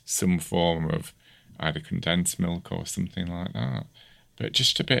used some form of either condensed milk or something like that. But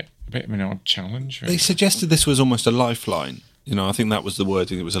just a bit of an odd challenge, really. They suggested this was almost a lifeline. I think that was the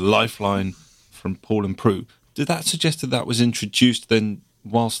wording. It was a lifeline from Paul and Prue. Did that suggest that was introduced then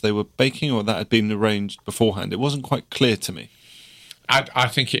whilst they were baking, or that had been arranged beforehand? It wasn't quite clear to me. I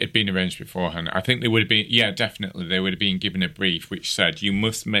think it had been arranged beforehand. I think they would have been, definitely, they would have been given a brief which said, you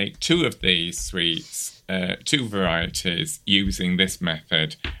must make 2 of these sweets, 2 varieties using this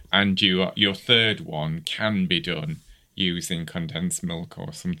method, and your third one can be done using condensed milk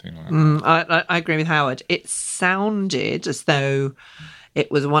or something like that. I agree with Howard. It sounded as though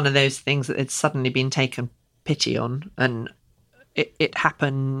it was one of those things that had suddenly been taken pity on, and it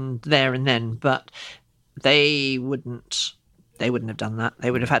happened there and then, but they wouldn't have done that. They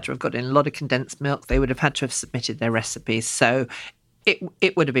would have had to have got in a lot of condensed milk. They would have had to have submitted their recipes. So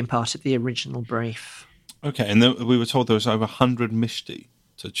it would have been part of the original brief. Okay, and then we were told there was over 100 mishti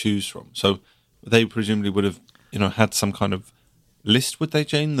to choose from. So they presumably would have, had some kind of list, would they,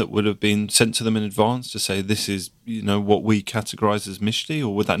 Jane, that would have been sent to them in advance to say this is, what we categorise as mishti,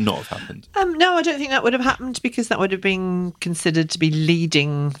 or would that not have happened? No, I don't think that would have happened because that would have been considered to be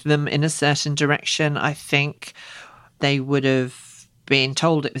leading them in a certain direction. I think they would have been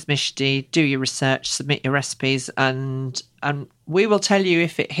told it was mishti, do your research, submit your recipes, and we will tell you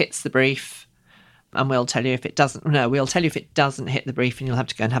if it hits the brief, and we'll tell you if it doesn't. No, we'll tell you if it doesn't hit the brief, and you'll have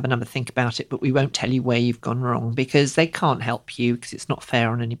to go and have another think about it, but we won't tell you where you've gone wrong because they can't help you because it's not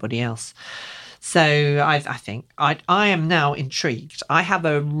fair on anybody else. So I think I am now intrigued. I have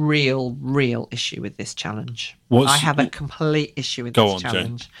a real issue with this challenge. I have a complete issue with this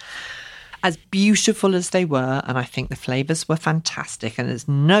challenge. Jane. As beautiful as they were, and I think the flavours were fantastic, and there's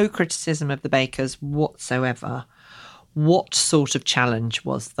no criticism of the bakers whatsoever, what sort of challenge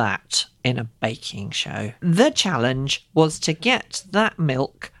was that in a baking show? The challenge was to get that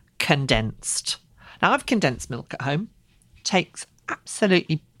milk condensed. Now, I've condensed milk at home. It takes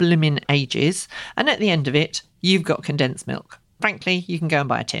absolutely blimmin' ages, and at the end of it, you've got condensed milk. Frankly, you can go and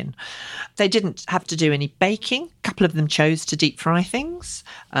buy a tin. They didn't have to do any baking. A couple of them chose to deep fry things.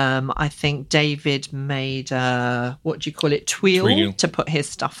 I think David made, tuile to put his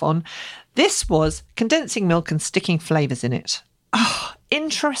stuff on. This was condensing milk and sticking flavours in it. Oh,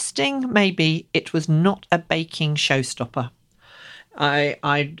 interesting. Maybe it was not a baking showstopper.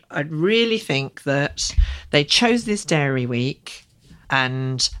 I really think that they chose this Dairy Week,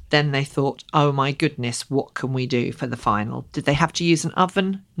 and then they thought, oh my goodness, what can we do for the final? Did they have to use an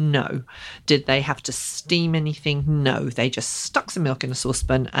oven? No. Did they have to steam anything? No. They just stuck some milk in a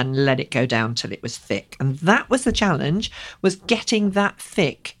saucepan and let it go down till it was thick. And that was the challenge, was getting that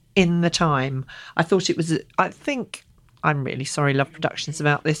thick in the time. I'm really sorry, Love Productions,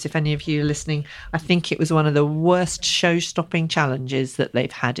 about this. If any of you are listening, I think it was one of the worst show-stopping challenges that they've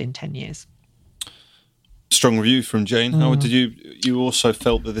had in 10 years. Strong review from Jane. Howard, did you also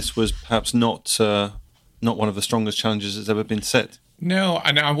felt that this was perhaps not one of the strongest challenges that's ever been set? No,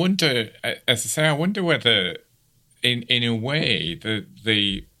 and I wonder, as I say, I wonder whether, in a way,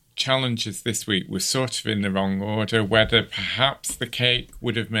 the challenges this week were sort of in the wrong order, whether perhaps the cake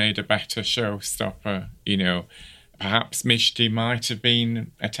would have made a better showstopper, Perhaps mishti might have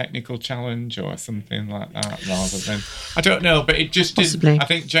been a technical challenge or something like that, rather than, I don't know, but it just didn't. I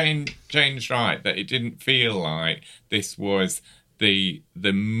think Jane's right that it didn't feel like this was the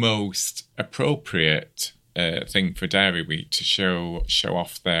most appropriate thing for Dairy Week to show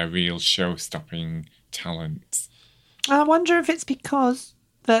off their real show-stopping talents. I wonder if it's because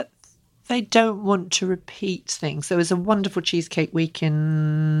that they don't want to repeat things. There was a wonderful cheesecake week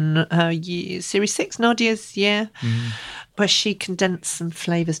in Series 6, Nadia's year, where she condensed some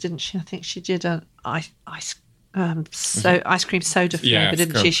flavours, didn't she? I think she did an ice cream soda flavour,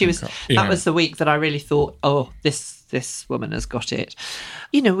 didn't she? That was the week that I really thought, oh, this woman has got it.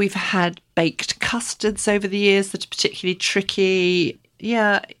 We've had baked custards over the years that are particularly tricky.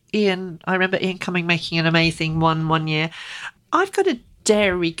 Yeah, I remember Ian Cumming making an amazing one year. I've got a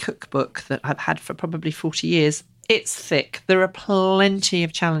dairy cookbook that I've had for probably 40 years. It's thick. There are plenty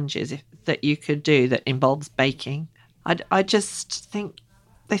of challenges that you could do that involves baking. I just think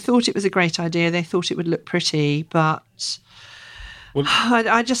they thought it was a great idea. They thought it would look pretty, but Well,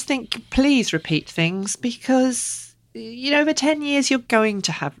 I just think, please repeat things, because, over 10 years you're going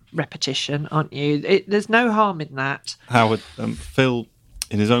to have repetition, aren't you? There's no harm in that. Howard, Phil,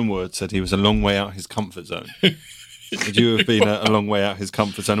 in his own words, said he was a long way out his comfort zone. Would you have been a long way out his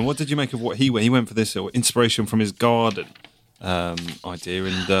comfort zone? And what did you make of what he went? He went for this inspiration from his garden idea,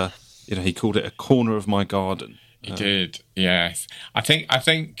 and he called it a corner of my garden. He did, yes. I think. I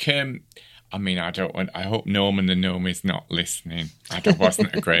hope Norman the Gnome is not listening. I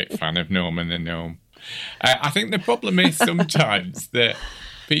wasn't a great fan of Norman the Gnome. I think the problem is sometimes that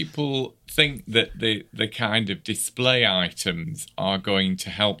people think that the kind of display items are going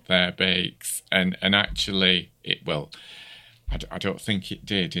to help their bakes, and actually I don't think it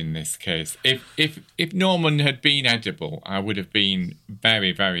did in this case. If Norman had been edible, I would have been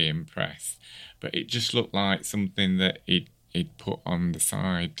very, very impressed. But it just looked like something that he'd put on the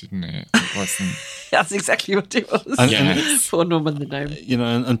side, didn't it? It wasn't. That's exactly what it was. Yes. For Norman the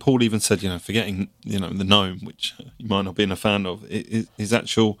Gnome. And Paul even said, forgetting, the gnome, which you might not be a fan of, his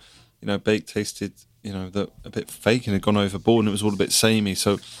actual, bake tasted, a bit fake and had gone overboard, and it was all a bit samey.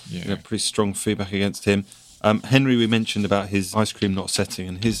 So, pretty strong feedback against him. Henry, we mentioned about his ice cream not setting,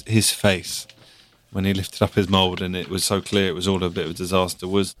 and his face when he lifted up his mould and it was so clear it was all a bit of a disaster.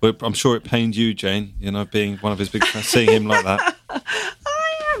 I'm sure it pained you, Jane, being one of his big fans, seeing him like that.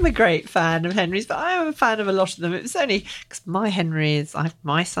 I'm a great fan of Henry's, but I am a fan of a lot of them. It was only because my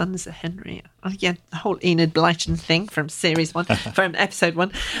son's a Henry. The whole Enid Blyton thing from series 1, from episode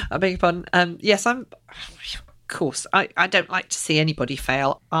 1. I beg your pardon. Yes, of course, I don't like to see anybody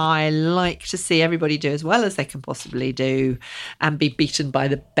fail. I like to see everybody do as well as they can possibly do and be beaten by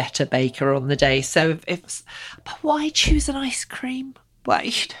the better baker on the day. So but why choose an ice cream?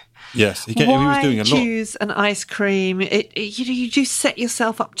 Yes, he was doing a lot. Choose an ice cream. You do set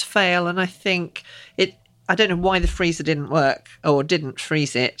yourself up to fail, and I think I don't know why the freezer didn't work or didn't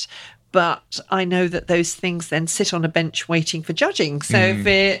freeze it, but I know that those things then sit on a bench waiting for judging. So if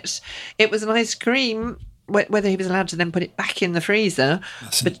it was an ice cream, whether he was allowed to then put it back in the freezer,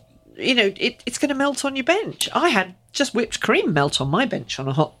 it's going to melt on your bench. I had just whipped cream melt on my bench on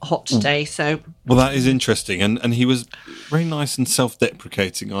a hot day. So that is interesting, and he was very nice and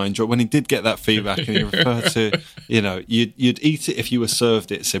self-deprecating. I enjoyed when he did get that feedback, and he referred to you'd eat it if you were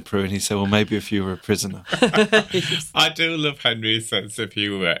served it, said Prue, and he said, well, maybe if you were a prisoner. I do love Henry's sense of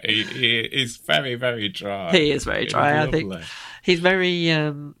humour. He is very, very dry. He is very dry. I think he's very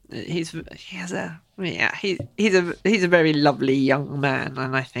he's a very lovely young man,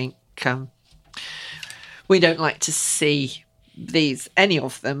 and I think we don't like to see any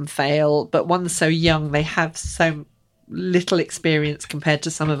of them fail, but one's so young, they have so little experience compared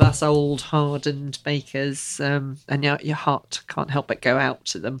to some of us old hardened bakers, and your heart can't help but go out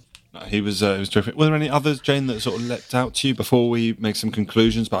to them. He was terrific. Were there any others, Jane, that sort of leapt out to you before we make some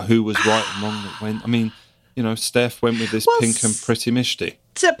conclusions about who was right and wrong that went? I mean, Steph went with this Pink and Pretty Mishti.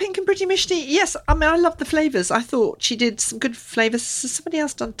 Pink and Pretty Mishti, yes. I mean, I love the flavours. I thought she did some good flavours. Somebody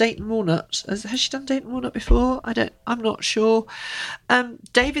else done date and walnut. Has she done date and walnut before? I'm not sure.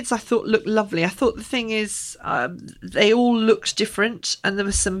 David's, I thought, looked lovely. I thought the thing is, they all looked different, and there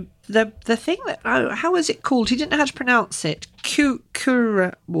was some the thing that how was it called? He didn't know how to pronounce it.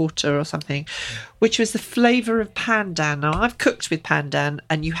 Kura water or something, which was the flavour of pandan. Now, I've cooked with pandan,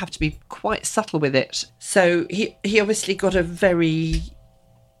 and you have to be quite subtle with it. So he obviously got a very...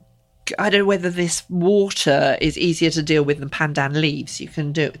 I don't know whether this water is easier to deal with than pandan leaves. You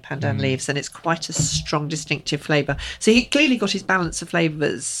can do it with pandan leaves, and it's quite a strong, distinctive flavour. So he clearly got his balance of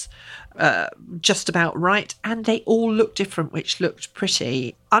flavours just about right, and they all look different, which looked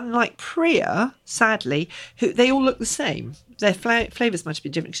pretty. Unlike Priya, sadly, they all look the same. Their flavours might have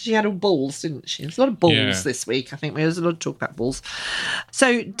been different because she had all balls, didn't she? There's a lot of balls this week. I think there was a lot of talk about balls.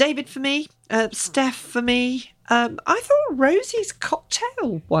 So David for me, Steph for me. I thought Rosie's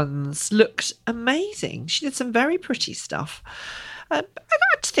cocktail ones looked amazing. She did some very pretty stuff. I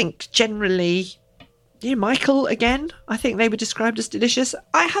think generally, Michael, again, I think they were described as delicious.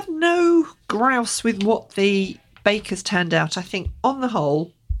 I have no grouse with what the bakers turned out. I think on the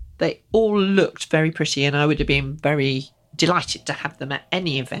whole, they all looked very pretty, and I would have been very delighted to have them at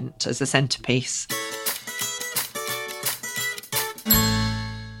any event as a centrepiece.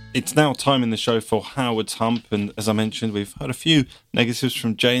 It's now time in the show for Howard's Hump, and as I mentioned, we've heard a few negatives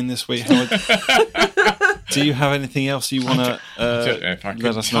from Jane this week. Howard, do you have anything else you want to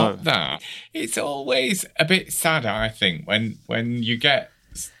let us know? That it's always a bit sad, I think, when you get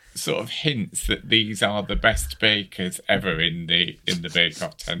sort of hints that these are the best bakers ever in the Bake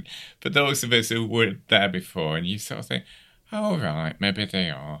Off tent. For those of us who weren't there before, and you sort of think, oh right, maybe they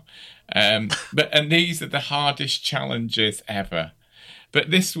are. But these are the hardest challenges ever.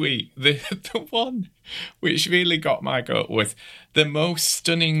 But this week, the one which really got my goat was the most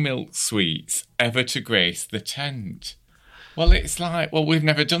stunning milk sweets ever to grace the tent. Well, it's like, well, we've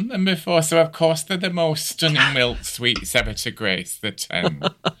never done them before, so of course they're the most stunning milk sweets ever to grace the tent.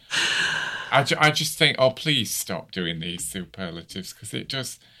 I just think, oh, please stop doing these superlatives, because it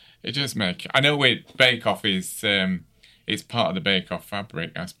does make... I know Bake Off is it's part of the Bake Off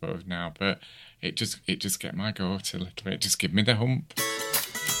fabric, I suppose, now, but it just get my goat a little bit. Just give me the hump.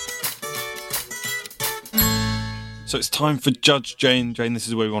 So it's time for Judge Jane. Jane, this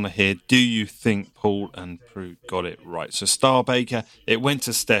is where we want to hear, do you think Paul and Prue got it right? So Star Baker, it went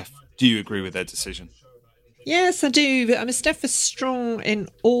to Steph. Do you agree with their decision? Yes, I do. I mean, Steph was strong in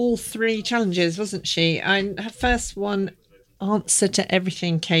all three challenges, wasn't she? Her first one, answer to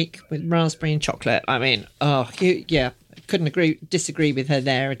everything cake with raspberry and chocolate. I mean, couldn't disagree with her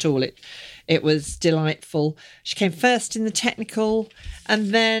there at all. It was delightful. She came first in the technical,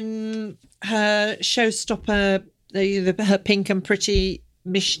 and then her showstopper, her pink and pretty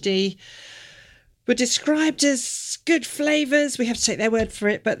mishti, were described as good flavours. We have to take their word for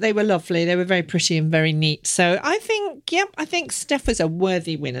it, but they were lovely. They were very pretty and very neat. So I think Steph was a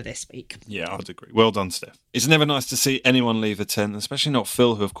worthy winner this week. Yeah, I'd agree. Well done, Steph. It's never nice to see anyone leave the tent, especially not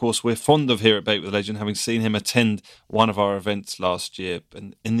Phil, who, of course, we're fond of here at Bake with a Legend, having seen him attend one of our events last year.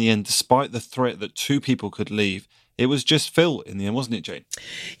 And in the end, despite the threat that two people could leave, it was just Phil in the end, wasn't it, Jane?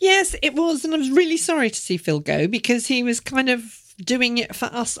 Yes, it was. And I was really sorry to see Phil go, because he was kind of doing it for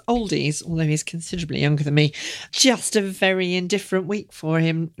us oldies, although he's considerably younger than me. Just a very indifferent week for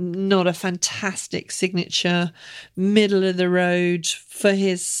him. Not a fantastic signature, middle of the road for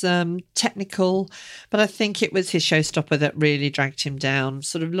his technical, but I think it was his showstopper that really dragged him down.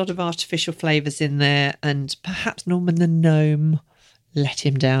 Sort of a lot of artificial flavours in there, and perhaps Norman the Gnome let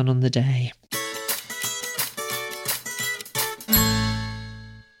him down on the day.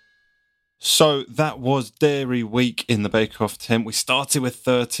 So that was Dairy Week in the Bake Off tent. We started with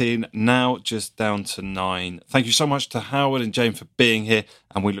 13, now just down to 9. Thank you so much to Howard and Jane for being here,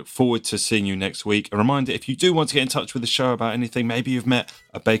 and we look forward to seeing you next week. A reminder, if you do want to get in touch with the show about anything, maybe you've met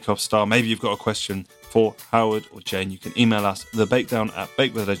a Bake Off star, maybe you've got a question for Howard or Jane, you can email us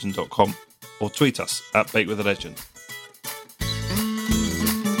thebakedown@bakewithalegend.com or tweet us @bakewithalegend.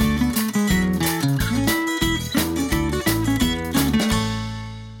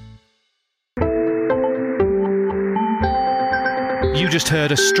 You just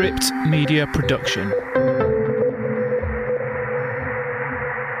heard a Stripped Media production.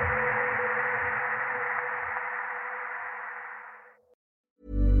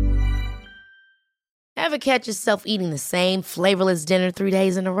 Ever catch yourself eating the same flavorless dinner 3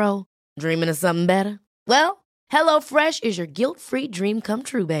 days in a row? Dreaming of something better? Well, HelloFresh is your guilt-free dream come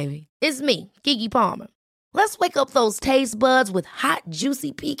true, baby. It's me, Keke Palmer. Let's wake up those taste buds with hot,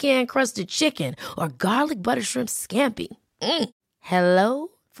 juicy pecan-crusted chicken or garlic butter shrimp scampi. Hello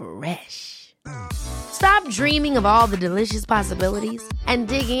Fresh. Stop dreaming of all the delicious possibilities and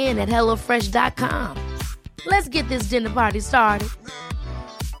dig in at HelloFresh.com. Let's get this dinner party started.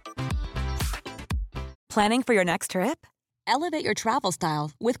 Planning for your next trip? Elevate your travel style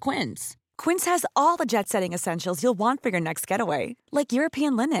with Quince. Quince has all the jet-setting essentials you'll want for your next getaway, like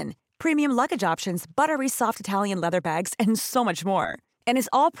European linen, premium luggage options, buttery soft Italian leather bags, and so much more. And is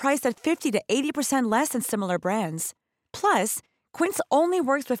all priced at 50 to 80% less than similar brands. Plus, Quince only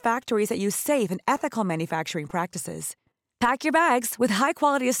works with factories that use safe and ethical manufacturing practices. Pack your bags with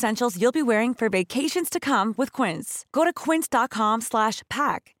high-quality essentials you'll be wearing for vacations to come with Quince. Go to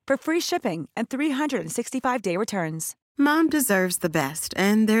quince.com/pack for free shipping and 365-day returns. Mom deserves the best,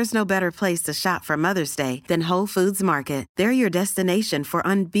 and there's no better place to shop for Mother's Day than Whole Foods Market. They're your destination for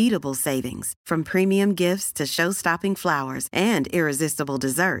unbeatable savings, from premium gifts to show-stopping flowers and irresistible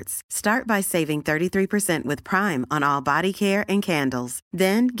desserts. Start by saving 33% with Prime on all body care and candles.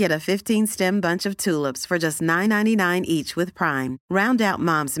 Then get a 15-stem bunch of tulips for just $9.99 each with Prime. Round out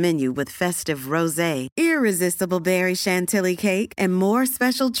Mom's menu with festive rosé, irresistible berry chantilly cake, and more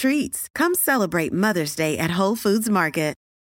special treats. Come celebrate Mother's Day at Whole Foods Market.